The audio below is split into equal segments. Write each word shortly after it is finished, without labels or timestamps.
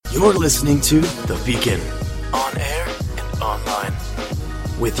You're listening to The Beacon, on air and online,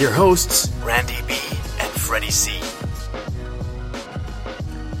 with your hosts, Randy B. and Freddie C.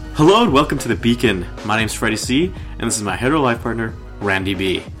 Hello and welcome to The Beacon. My name's Freddie C. and this is my hetero life partner, Randy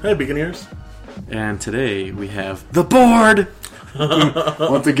B. Hey, Beaconeers. And today we have the board!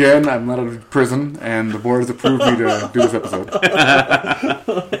 Once again, I'm not out of prison, and the board has approved me to do this episode.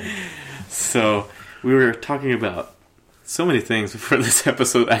 So, we were talking about so many things before this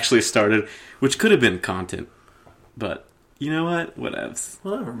episode actually started, which could have been content. But, you know what? Whatevs.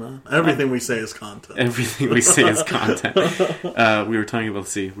 Whatever, man. Everything we say is content. Everything we say is content. We were talking about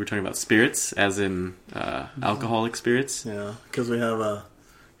spirits, as in alcoholic spirits. Yeah, because we have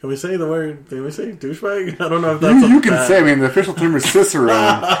can we say the word? Can we say douchebag? I don't know if that's you can say. I mean, the official term is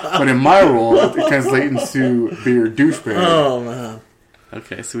cicerone, but in my world, it translates into beer douchebag. Oh man.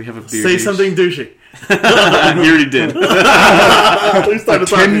 Okay, so we have a beer. Say something douchey. You already did.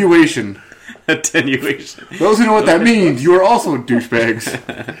 Attenuation. Attenuation. Those who know what that means, you are also douchebags.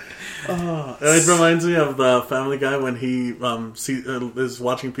 It reminds me of the Family Guy when he is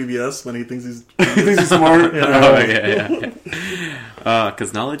watching PBS when he thinks he's He thinks he's smart. Oh, yeah.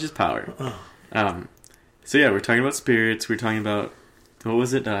 Because knowledge is power. So yeah, we're talking about spirits. We're talking about, what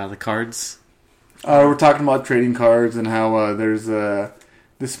was it? The cards? We're talking about trading cards and how there's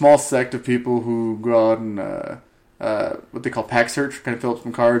this small sect of people who go out and what they call pack search, kind of fill up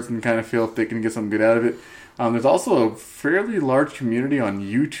some cards and kind of feel if they can get something good out of it. There's also a fairly large community on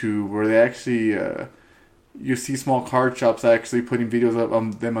YouTube where they actually, you see small card shops actually putting videos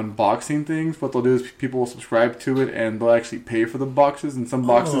of them unboxing things. What they'll do is people will subscribe to it and they'll actually pay for the boxes. And some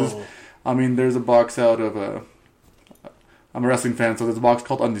boxes, I mean, there's a box out of I'm a wrestling fan, so there's a box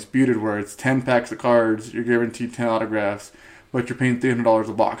called Undisputed where it's 10 packs of cards, you're guaranteed 10 autographs, but you're paying $300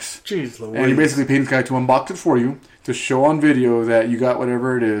 a box. Jeez Louise. And you're basically paying this guy to unbox it for you, to show on video that you got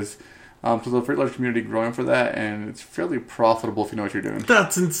whatever it is. So there's a fairly large community growing for that, and it's fairly profitable if you know what you're doing.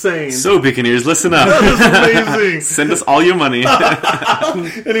 That's insane. So, Beaconeers, listen up. That is amazing. Send us all your money.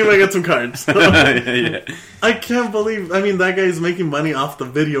 Anyway, get some cards. Yeah. I can't believe, I mean, that guy's making money off the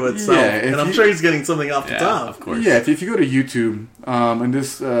video itself. Yeah, and I'm sure he's getting something off the top. Of course. Yeah, if you go to YouTube and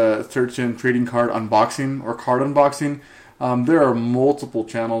just search in trading card unboxing or card unboxing, there are multiple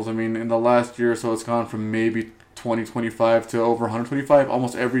channels. I mean, in the last year or so, it's gone from maybe 2025 to over 125.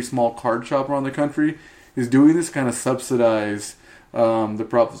 Almost every small card shop around the country is doing this kind of subsidize the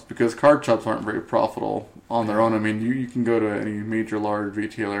profits because card shops aren't very profitable on their own. I mean, you can go to any major large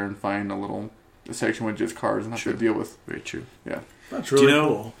retailer and find a section with just cards and have to deal with. Very true. Yeah. That's really know,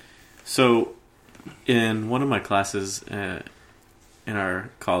 cool. So, in one of my classes in our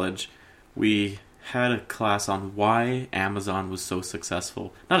college, we had a class on why Amazon was so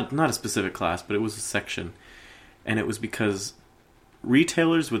successful. Not a specific class, but it was a section. And it was because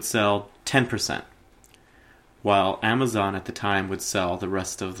retailers would sell 10%, while Amazon at the time would sell the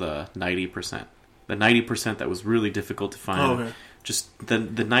rest of the 90%. The 90% that was really difficult to find. Okay. Just the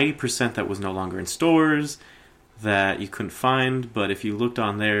 90% that was no longer in stores, that you couldn't find, but if you looked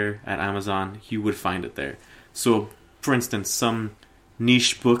on there at Amazon, you would find it there. So, for instance, some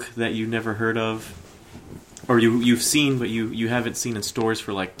niche book that you never heard of, or you've seen but you haven't seen in stores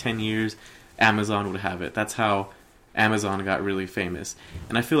for like 10 years, Amazon would have it. That's how Amazon got really famous.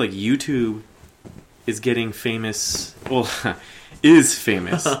 And I feel like YouTube is getting famous, well, is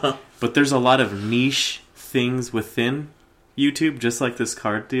famous, but there's a lot of niche things within YouTube, just like this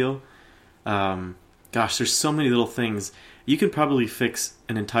card deal. Gosh, there's so many little things. You could probably fix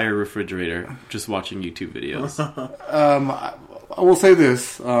an entire refrigerator just watching YouTube videos. I will say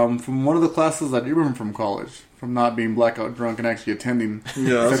this, from one of the classes I do remember from college, from not being blackout drunk and actually attending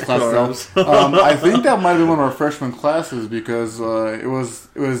said class itself, I think that might have been one of our freshman classes because it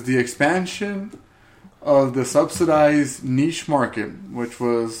was the expansion of the subsidized niche market, which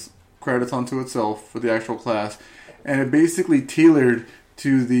was credits unto itself for the actual class, and it basically tailored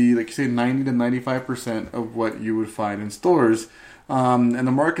to the, like you say, 90 to 95% of what you would find in stores. And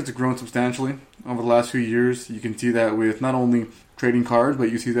the market's grown substantially over the last few years. You can see that with not only trading cards,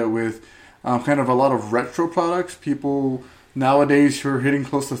 but you see that with kind of a lot of retro products. People nowadays who are hitting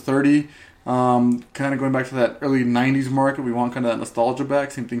close to 30, kind of going back to that early 90s market. We want kind of that nostalgia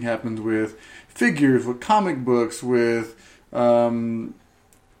back. Same thing happens with figures, with comic books, with old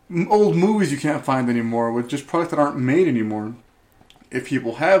movies you can't find anymore, with just products that aren't made anymore. If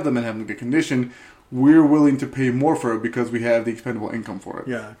people have them and have them in good condition, we're willing to pay more for it because we have the expendable income for it.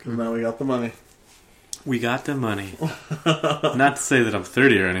 Yeah, because now we got the money. We got the money. Not to say that I'm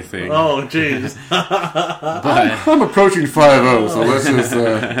 30 or anything. Oh, jeez. But I'm approaching 50, so let's just...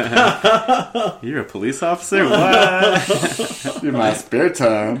 You're a police officer? What? in my spare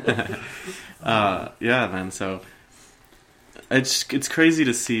time. Yeah, man, so... It's crazy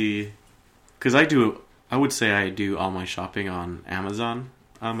to see... Because I would say I do all my shopping on Amazon.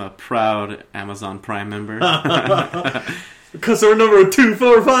 I'm a proud Amazon Prime member. Customer number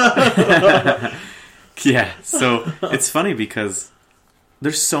 245. Yeah, so it's funny because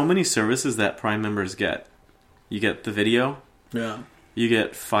there's so many services that Prime members get. You get the video. Yeah. You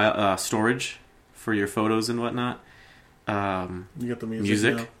get file storage for your photos and whatnot. You get the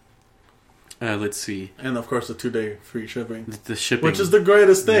music. Let's see. And, of course, the 2-day free shipping. The shipping. Which is the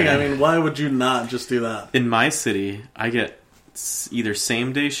greatest thing. Yeah. I mean, why would you not just do that? In my city, I get either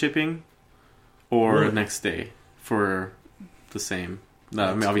same-day shipping or Really? next day for the same.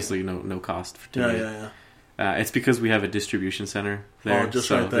 I mean, obviously, no cost for 2 days. Yeah. It's because we have a distribution center there. Oh, just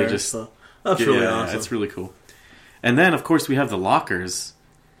so right there. They just, So that's really awesome. Yeah, it's really cool. And then, of course, we have the lockers,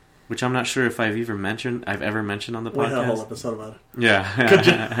 which I'm not sure if I've ever mentioned on the podcast. We had a whole episode about it.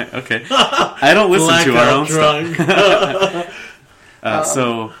 Yeah. Okay. I don't listen to our own stuff.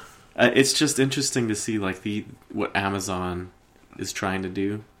 So it's just interesting to see like what Amazon is trying to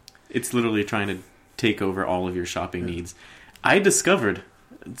do. It's literally trying to take over all of your shopping needs. I discovered,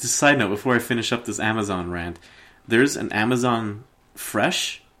 just a side note before I finish up this Amazon rant, there's an Amazon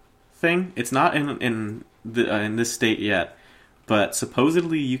Fresh thing. It's not in this state yet, but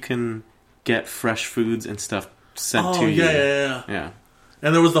supposedly you can get fresh foods and stuff sent to you. Yeah.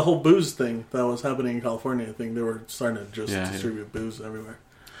 And there was the whole booze thing that was happening in California. I think they were starting to just distribute booze everywhere.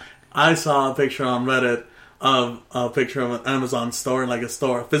 I saw a picture on Reddit of an Amazon store, like a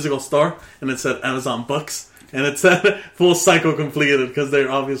physical store, and it said Amazon Books. And it said full cycle completed because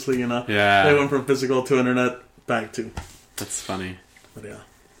they're obviously, they went from physical to internet back to. That's funny. But yeah.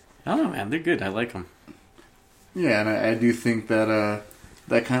 I don't know, man. They're good. I like them. Yeah, and I do think that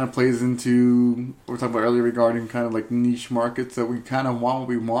that kind of plays into what we were talking about earlier regarding kind of like niche markets that we kind of want what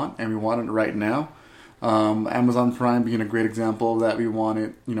we want, and we want it right now. Amazon Prime being a great example of that. We want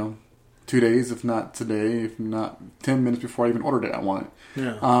it, 2 days, if not today, if not 10 minutes before I even ordered it, I want it.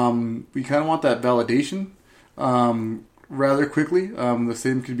 Yeah. We kind of want that validation rather quickly. The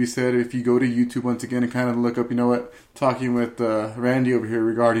same could be said if you go to YouTube once again and kind of look up, talking with Randy over here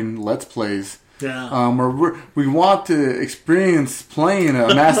regarding Let's Plays. Yeah. Where we want to experience playing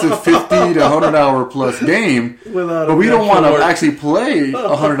a massive 50 to 100 hour plus game, but we don't want to actually play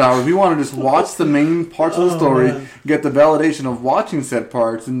 100 hours. We want to just watch the main parts of the story, get the validation of watching said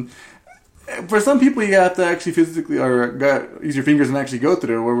parts. And for some people, you have to actually physically use your fingers and actually go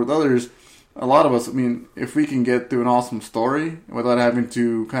through it. Where with others, a lot of us, if we can get through an awesome story without having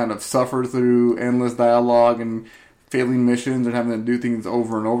to kind of suffer through endless dialogue and failing missions and having to do things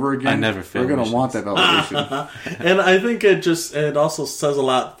over and over again, I never fail. We're going to want that validation. And I think it also says a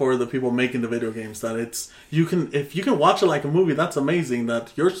lot for the people making the video games that if you can watch it like a movie, that's amazing.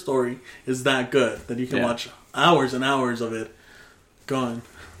 That your story is that good that you can watch hours and hours of it going.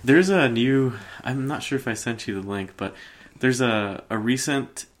 There's a new. I'm not sure if I sent you the link, but there's a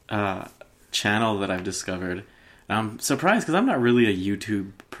recent channel that I've discovered. I'm surprised because I'm not really a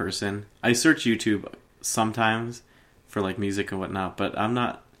YouTube person. I search YouTube sometimes for like music and whatnot, but I'm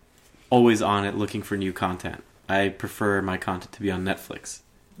not always on it looking for new content. I prefer my content to be on Netflix.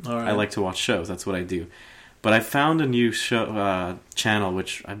 All right. I like to watch shows. That's what I do. But I found a new show channel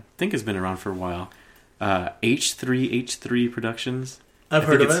which I think has been around for a while. H3 Productions. I've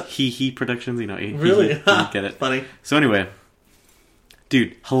heard of it. He Productions. Really? He, get it. Funny. So anyway,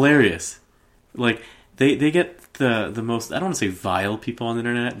 dude, hilarious. Like they get the most. I don't want to say vile people on the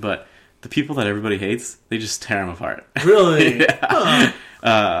internet, but the people that everybody hates, they just tear them apart. Really?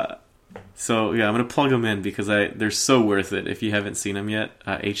 Yeah. So yeah, I'm gonna plug them in because they're so worth it. If you haven't seen them yet,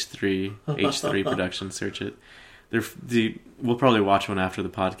 H3 Productions, search it. We'll probably watch one after the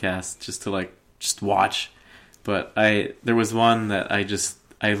podcast just to just watch. But there was one that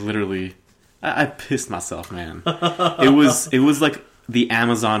I literally pissed myself, man. It was like the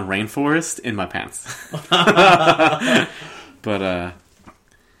Amazon rainforest in my pants. But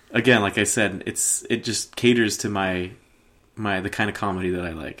again, like I said, it just caters to the kind of comedy that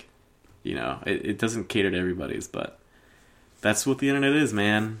I like. It doesn't cater to everybody's, but that's what the internet is,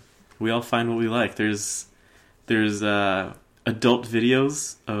 man. We all find what we like. There's adult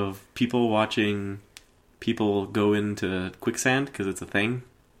videos of people watching people go into quicksand because it's a thing.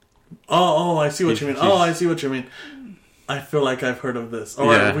 Oh, I see what you mean. I see what you mean. I feel like I've heard of this.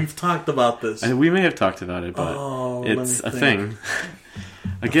 Or we've talked about this. We may have talked about it, but it's a thing.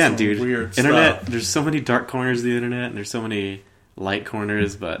 Again, dude, weird internet. Stuff. There's so many dark corners of the internet, and there's so many light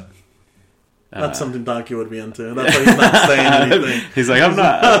corners, but that's something Donkey would be into. That's why he's not saying anything. He's like, I'm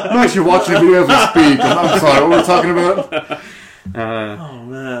not. I'm actually watching a video as we speak. I'm sorry, what were we talking about? Oh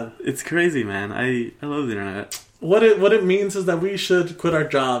man, it's crazy, man. I love the internet. What it means is that we should quit our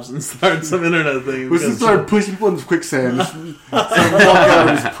jobs and start some internet things. We should start pushing people into quicksand. Just walk out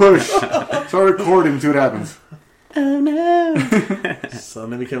and just push. Start recording and see what happens. Oh no! So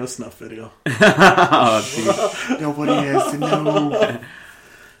then it became a snuff video. Oh, nobody has to know.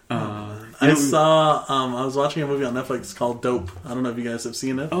 I saw. I was watching a movie on Netflix called Dope. I don't know if you guys have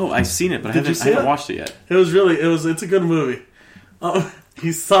seen it. Oh, I've seen it, but I haven't watched it yet. It's a good movie. Oh,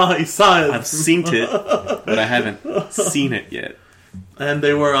 he saw it. I've seen it, but I haven't seen it yet. And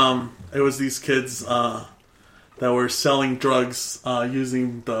they were. It was these kids that were selling drugs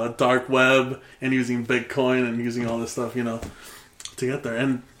using the dark web and using Bitcoin and using all this stuff, to get there.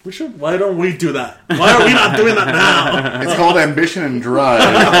 And why don't we do that? Why are we not doing that now? It's called ambition and drive.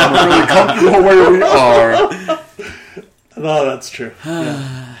 We're really comfortable where we are. No, that's true.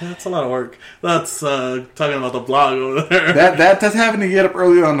 Yeah. That's a lot of work. That's talking about the blog over there. That's having to get up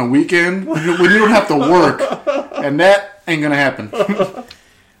early on the weekend when you don't have to work. And that ain't going to happen.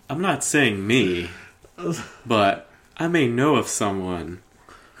 I'm not saying me, but I may know of someone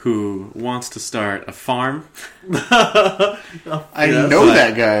who wants to start a farm. I know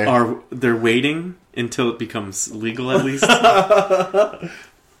that guy. Or they're waiting until it becomes legal, at least.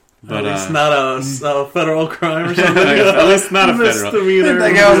 But it's not a federal crime or something. At least not a federal.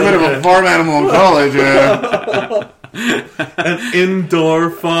 That guy was a bit of a farm animal in college. An indoor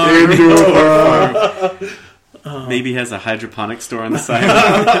farm. Maybe he has a hydroponic store on the side.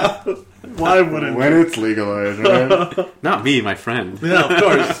 Why wouldn't when it's legalized, right? Not me, my friend. Yeah, of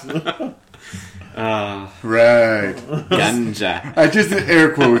course. Right. Ganja. I just did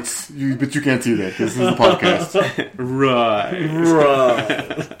air quotes, but you can't see that. This is a podcast. Right.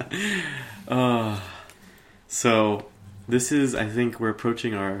 So, this is, I think we're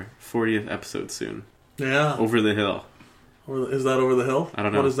approaching our 40th episode soon. Yeah. Over the hill. Is that over the hill? I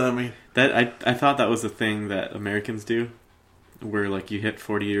don't know. What does that mean? I thought that was a thing that Americans do, where like you hit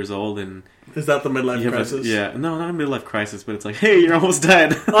 40 years old and is that the midlife crisis? No, not a midlife crisis, but it's like, hey, you're almost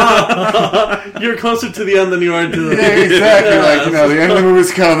dead. You're closer to the end than you are to the yeah, exactly. Like the end of the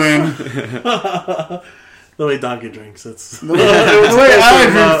movie's coming. The way Donkey drinks, it's the way I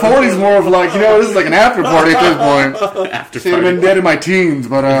drink. 40's more of like this is like an after party at this point. After party. I've been dead in my teens,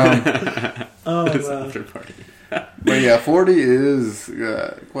 but it's after party. But yeah, 40 is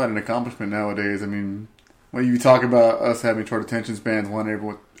quite an accomplishment nowadays. I mean, when you talk about us having short attention spans,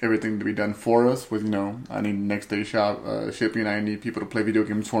 wanting everything to be done for us, with I need next day shipping, I need people to play video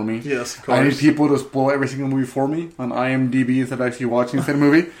games for me. Yes, of course. I need people to spoil every single movie for me on IMDb instead of actually watching said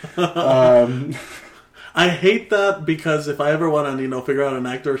movie. I hate that because if I ever want to, figure out an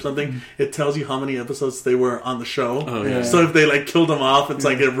actor or something, it tells you how many episodes they were on the show. Oh, yeah. So if they killed them off, it's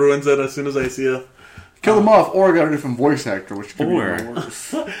like it ruins it as soon as I see it. Kill them off, or got a different voice actor, which could be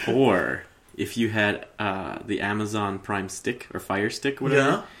worse. Or if you had the Amazon Prime Stick or Fire Stick,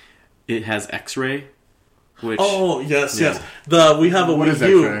 whatever, it has X-ray. Which yes. We have a Wii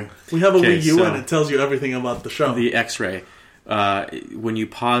U. We have a Wii U, and it tells you everything about the show. The X-ray. When you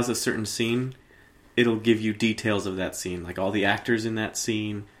pause a certain scene, it'll give you details of that scene, like all the actors in that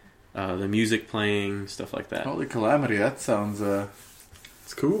scene, the music playing, stuff like that. Holy calamity! That sounds.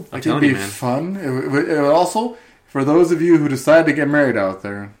 It's cool. It'd be fun. It would also, for those of you who decide to get married out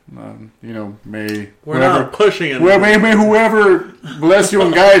there, may we're not pushing it. May whoever bless you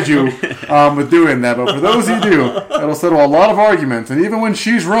and guide you with doing that. But for those who do, it'll settle a lot of arguments. And even when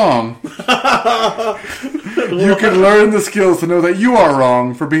she's wrong, you can learn the skills to know that you are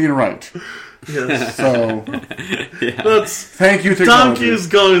wrong for being right. Yes. So, thank you, technology. Donkey is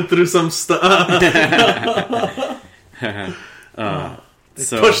going through some stuff.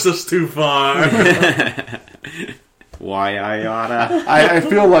 Pushed us too far. Why I oughta? I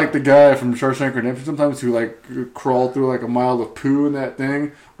feel like the guy from Shawshank Redemption sometimes who crawled through a mile of poo in that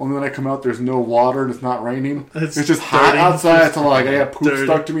thing. Only when I come out, there's no water and it's not raining. It's just hot outside. So I got poop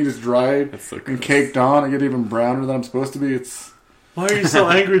stuck to me, just dried and caked on. I get even browner than I'm supposed to be. Why are you so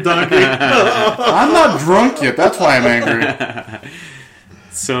angry, Donkey? I'm not drunk yet. That's why I'm angry.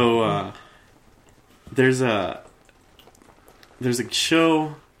 So there's a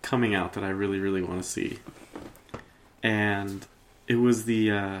show coming out that I really, really want to see. And it was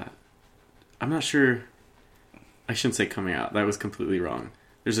I'm not sure, I shouldn't say coming out. That was completely wrong.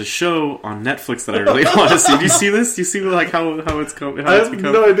 There's a show on Netflix that I really want to see. Do you see this? Do you see how it's come? I have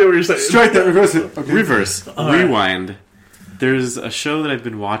no idea what you're saying. Strike that, reverse it. Okay. Reverse. Rewind. There's a show that I've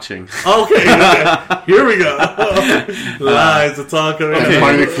been watching. Okay. Here we go. Lies. It's all coming.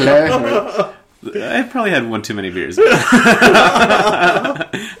 I probably had one too many beers. I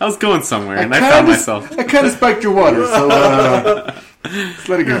was going somewhere, and I found myself. I kind of spiked your water, so let's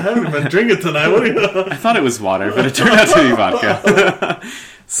let it go. I haven't been drinking tonight. What are you? I thought it was water, but it turned out to be vodka.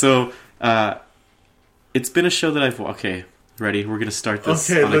 So, it's been a show that I've... Okay, ready? We're going to start this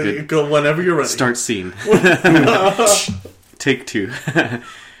on a good... Go whenever you're ready. Start scene. Take 2.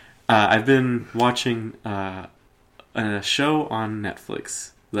 I've been watching a show on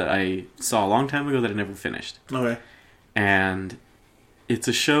Netflix that I saw a long time ago that I never finished. Okay. And it's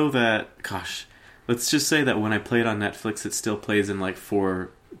a show that, gosh, let's just say that when I play it on Netflix, it still plays in like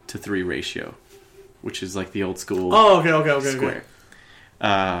 4:3 ratio, which is like the old school. Oh, okay. Square.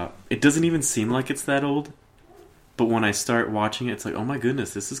 It doesn't even seem like it's that old, but when I start watching it, it's like, oh my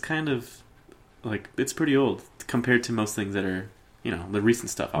goodness, this is kind of like, it's pretty old compared to most things that are, the recent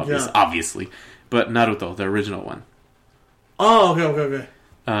stuff, obviously. But Naruto, the original one. Oh, okay.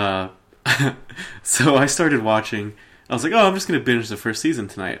 So I started watching. I was like, I'm just going to binge the first season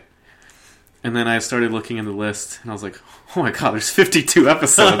tonight. And then I started looking in the list, and I was like, oh my god, there's 52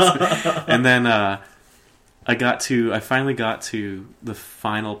 episodes. And then I finally got to the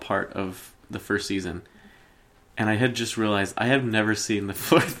final part of the first season. And I had just realized I have never seen the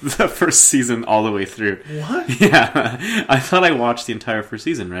first season all the way through. What? Yeah. I thought I watched the entire first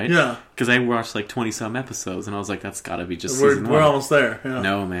season, right? Yeah. Because I watched like 20-some episodes, and I was like, that's got to be just season 1. We're almost there. Yeah.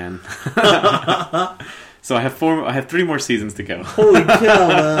 No, man. So I have 3 more seasons to go. Holy cow,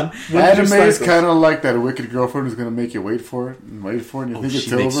 man. Anime is kind of like that wicked girlfriend who's going to make you wait for it, and you think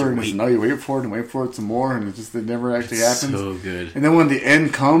it's over, and now you wait for it some more, and it never actually happens. So good. And then when the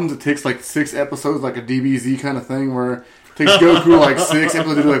end comes, it takes like 6 episodes, like a DBZ kind of thing, where it takes Goku like 6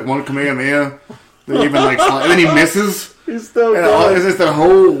 episodes to do like one Kamehameha. And then he misses. He's still going. It's just that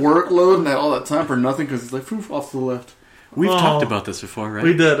whole workload and all that time for nothing because it's like, poof, off to the left. We've talked about this before, right?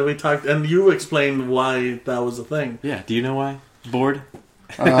 We did. We talked, and you explained why that was a thing. Yeah. Do you know why? Bored?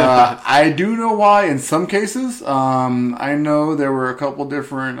 I do know why in some cases. I know there were a couple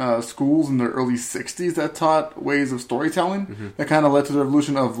different schools in the early 60s that taught ways of storytelling that kind of led to the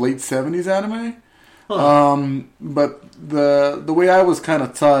evolution of late 70s anime. Huh. But the way I was kind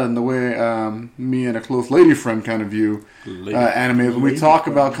of taught and the way me and a close lady friend kind of view anime is when we talk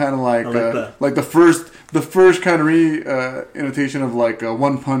about kind of like the first kind of imitation of like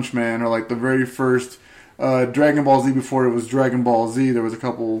One Punch Man or like the very first Dragon Ball Z before it was Dragon Ball Z. There was a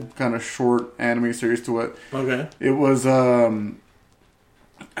couple kind of short anime series to it. Okay. It was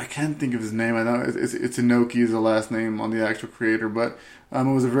I can't think of his name. I know it's Inoki is the last name on the actual creator, but it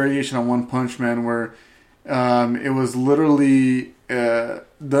was a variation on One Punch Man where it was literally done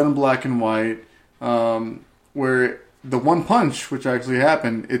in black and white, where the one punch, which actually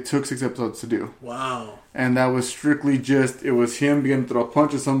happened, it took 6 episodes to do. Wow. And that was strictly it was him beginning to throw a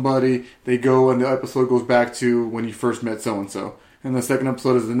punch at somebody, they go, and the episode goes back to when he first met so-and-so. And the second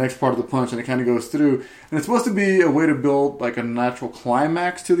episode is the next part of the punch, and it kind of goes through. And it's supposed to be a way to build like a natural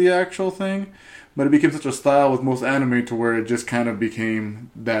climax to the actual thing. But it became such a style with most anime to where it just kind of became,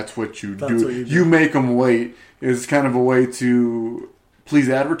 that's what you do. You make them wait. It's kind of a way to please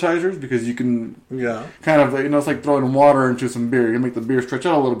advertisers because you can kind of, it's like throwing water into some beer. You make the beer stretch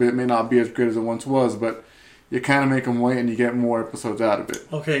out a little bit. It may not be as good as it once was, but you kind of make them wait and you get more episodes out of it.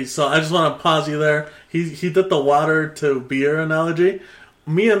 Okay, so I just want to pause you there. He did the water to beer analogy.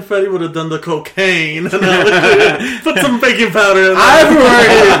 Me and Freddie would have done the cocaine analogy. Put some baking powder in there. I've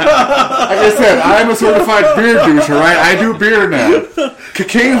already, like I said, I'm a certified beer doucher, right? I do beer now.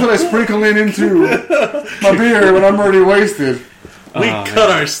 Cocaine's what I sprinkle into my beer when I'm already wasted. We cut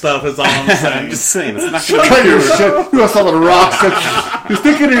our stuff, is all I'm saying. I'm just saying, it's not going to cut your shit. You got some of the rocks. You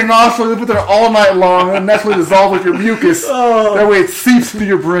stick it in your nostrils, you put it there all night long, and that's what dissolves with your mucus. That way it seeps into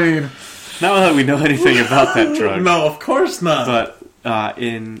your brain. Not that we know anything about that drug. No, of course not. But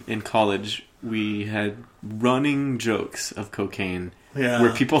in college, we had running jokes of cocaine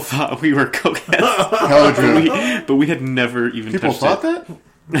where people thought we were cokeheads. But we had never even people touched it. People thought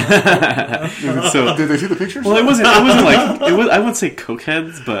that? So did they see the pictures? Well, it wasn't like it was. I wouldn't say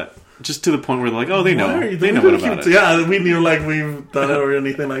cokeheads, but just to the point where they're like, oh, they know what about it. Yeah, we knew like we've done it or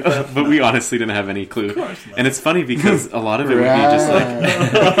anything like that. But we honestly didn't have any clue. Of course not. And it's funny because a lot of it would be just like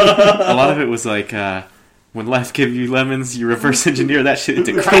a lot of it was like when life gives you lemons, you reverse engineer that shit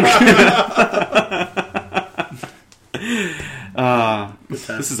into coke.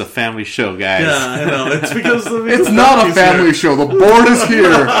 This is a family show, guys. Yeah, I know. It's because it's not a family show. The board is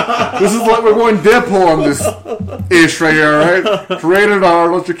here. This is like we're going Deadpool on this ish right here, alright? Rated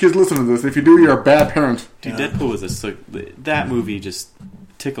R. Let your kids listen to this. If you do, you're a bad parent. Dude, Deadpool was that movie just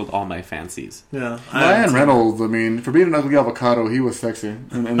tickled all my fancies. Yeah. Ryan Reynolds, I mean, for being an ugly avocado, he was sexy in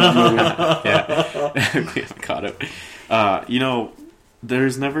that movie. Yeah. Ugly avocado.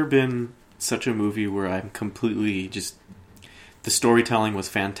 There's never been such a movie where I'm completely just... The storytelling was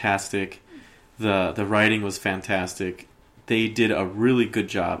fantastic. The writing was fantastic. They did a really good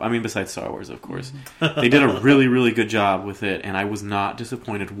job. I mean, besides Star Wars, of course. They did a really, really good job with it, and I was not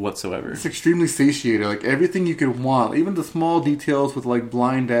disappointed whatsoever. It's extremely satiated. Like, everything you could want. Even the small details with, like,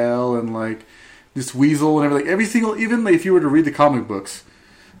 Blind Al and, like, this Weasel and everything. Every single... Even if you were to read the comic books...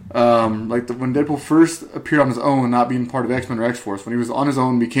 when Deadpool first appeared on his own, not being part of X-Men or X-Force, when he was on his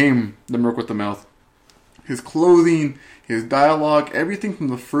own, became the Merc with the Mouth. His clothing, his dialogue, everything from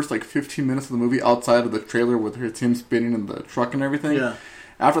the first 15 minutes of the movie outside of the trailer with him spinning in the truck and everything. Yeah.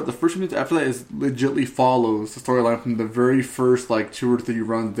 After the first minutes after that is legitly follows the storyline from the very first 2 or 3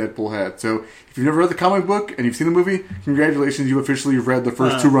 runs Deadpool had. So if you've never read the comic book and you've seen the movie, congratulations, you've officially read the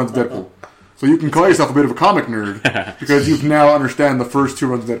first 2 runs of Deadpool. So you can call yourself a bit of a comic nerd because you now understand the first 2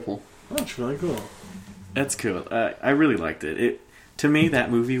 runs of Deadpool. That's really cool. That's cool. I really liked it. To me, that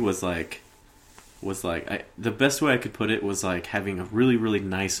movie was the best way I could put it was like having a really, really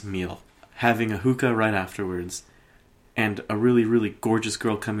nice meal, having a hookah right afterwards, and a really, really gorgeous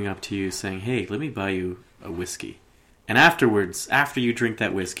girl coming up to you saying, "Hey, let me buy you a whiskey." And afterwards, after you drink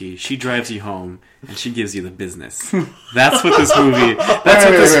that whiskey, she drives you home and she gives you the business. That's what this movie. That's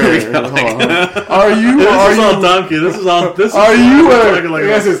what this movie felt like. Are you? This is all donkey. This is all. This is are you?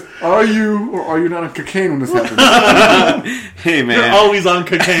 Are you or are you not on cocaine when this happens? Hey man, you're always on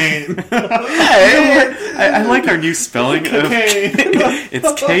cocaine. Hey, I like our new spelling. Cocaine.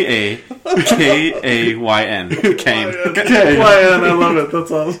 It's Kayn. Cocaine. K-Y-N. I love it.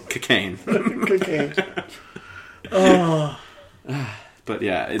 That's awesome. Cocaine. Cocaine. Oh. But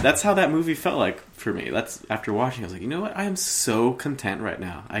yeah, that's how that movie felt like for me. That's after watching, I was like, you know what? I am so content right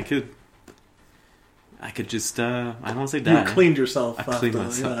now. I could just, I don't want to say die. You cleaned yourself. I cleaned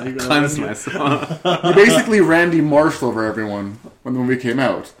myself. Yeah, I cleansed myself. You basically Randy Marshall over everyone when the movie came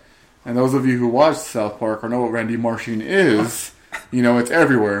out. And those of you who watched South Park or know what Randy Marshing is, it's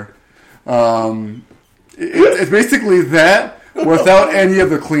everywhere. It's basically that. Without any of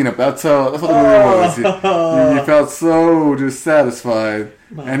the cleanup. That's what the movie was. You felt so just satisfied.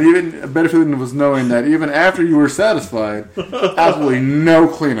 And even a better feeling was knowing that even after you were satisfied, absolutely no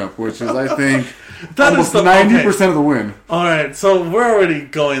cleanup, which is, I think, almost 90% of the win. Alright, so we're already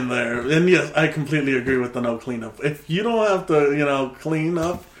going there. And yes, I completely agree with the no cleanup. If you don't have to, clean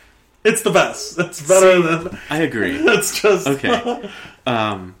up, it's the best. It's better than... I agree. It's just... Okay.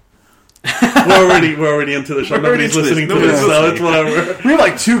 We're already into the show. Nobody's listening to this, so it's whatever. We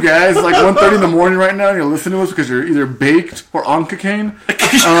have 2 guys, 1:30 in the morning right now, and you're listening to us because you're either baked or on cocaine.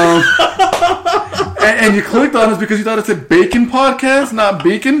 And you clicked on us because you thought it said bacon podcast, not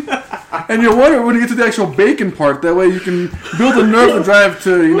bacon. And you're wondering when you get to the actual bacon part, that way you can build a nerve to drive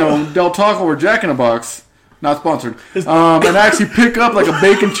to, Del Taco or Jack in a Box. Not sponsored. And actually pick up a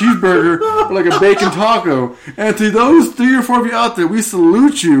bacon cheeseburger or a bacon taco. And to those 3 or 4 of you out there, we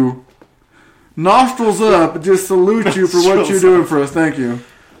salute you. Nostrils up, just salute you for what you're doing for us. Thank you.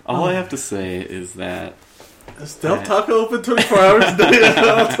 All I have to say is that... Is Del Taco open 24 hours a day?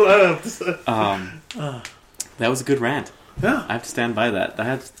 That's what I have to say. That was a good rant. Yeah. I have to stand by that. I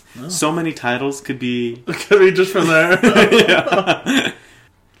had so many titles could be... Could be just from there. Yeah.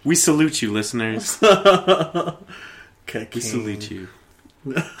 We salute you, listeners. Okay, we salute you.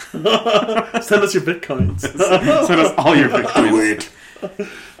 Send us your bitcoins. Send us all your bitcoins.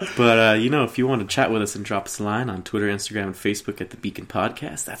 But, if you want to chat with us and drop us a line on Twitter, Instagram, and Facebook at The Beacon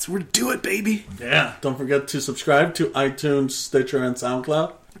Podcast, that's where to do it, baby. Yeah. Don't forget to subscribe to iTunes, Stitcher, and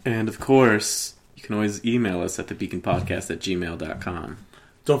SoundCloud. And, of course, you can always email us at thebeaconpodcast@gmail.com.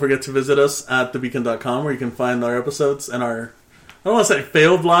 Don't forget to visit us at thebeacon.com where you can find our episodes and our... I don't want to say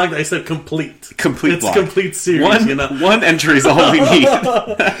failed vlog. I said complete. Complete it's vlog. Complete series. One entry is all we need.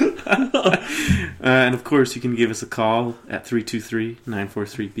 And of course, you can give us a call at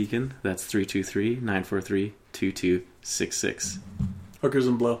 323-943-BEACON. That's 323-943-2266. Hookers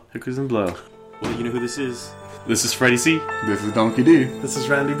and Blow. Hookers and Blow. Well, you know who this is. This is Freddie C. This is Donkey D. This is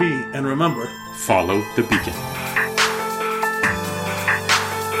Randy B. And remember, follow the beacon.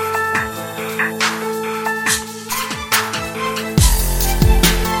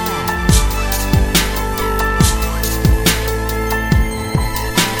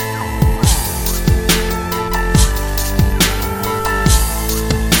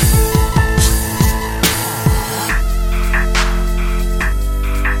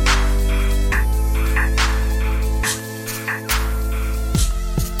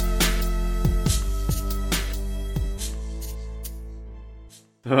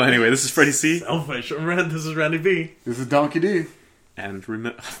 So anyway, this is Freddie C. Selfish. This is Randy B. This is Donkey D. And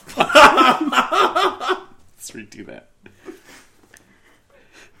remember... Let's redo that.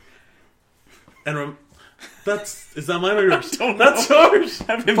 And is that mine or yours? That's yours.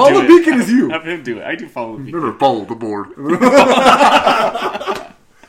 Have him follow do Beacon is you. Have him do it. I do follow Beacon. Never follow the board.